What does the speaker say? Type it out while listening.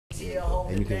ATL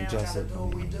holding and you it can down, adjust trying it. to do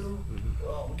what we do.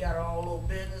 We got our own little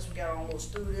business, we got our own little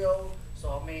studio.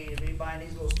 So I mean, if anybody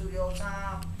needs a little studio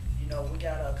time, you know, we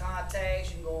got contacts.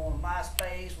 You can go on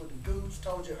MySpace with the Gooch,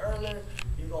 told you earlier.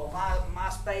 You can go on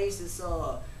MySpace, it's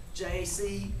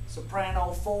Jaii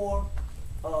Soprano 4.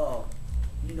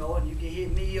 You know, and you can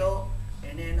hit me up,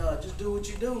 and then just do what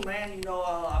you do, man. You know,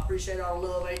 I appreciate all the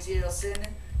love ATL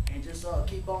sending, and just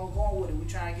keep on going with it. We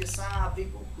trying to get signed,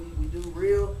 people. We do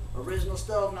real, original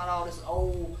stuff, not all this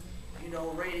old, you know,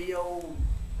 radio,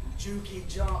 jukey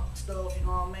junk stuff, you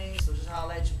know what I mean? So just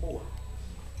holler at your boy.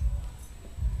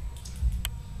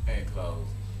 And close,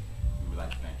 we would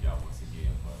like to thank y'all once again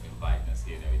for inviting us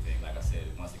here and everything. Like I said,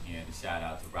 once again, the shout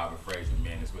out to Robert Frazier,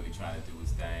 man, that's really trying to do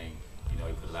his thing. You know,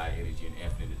 he put a lot of energy and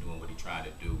effort into doing what he's trying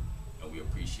to do. And we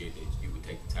appreciate that you would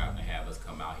take the time to have us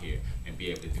come out here and be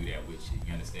able to do that with you.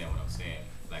 You understand what I'm saying?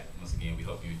 Like, once again, we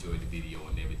hope you enjoyed the video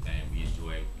and everything. We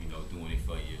enjoy, you know, doing it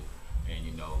for you. And,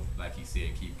 you know, like he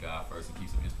said, keep God first and keep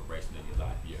some inspiration in your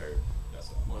life. You heard? That's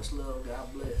all. Much love.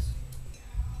 God bless.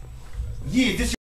 Yeah, this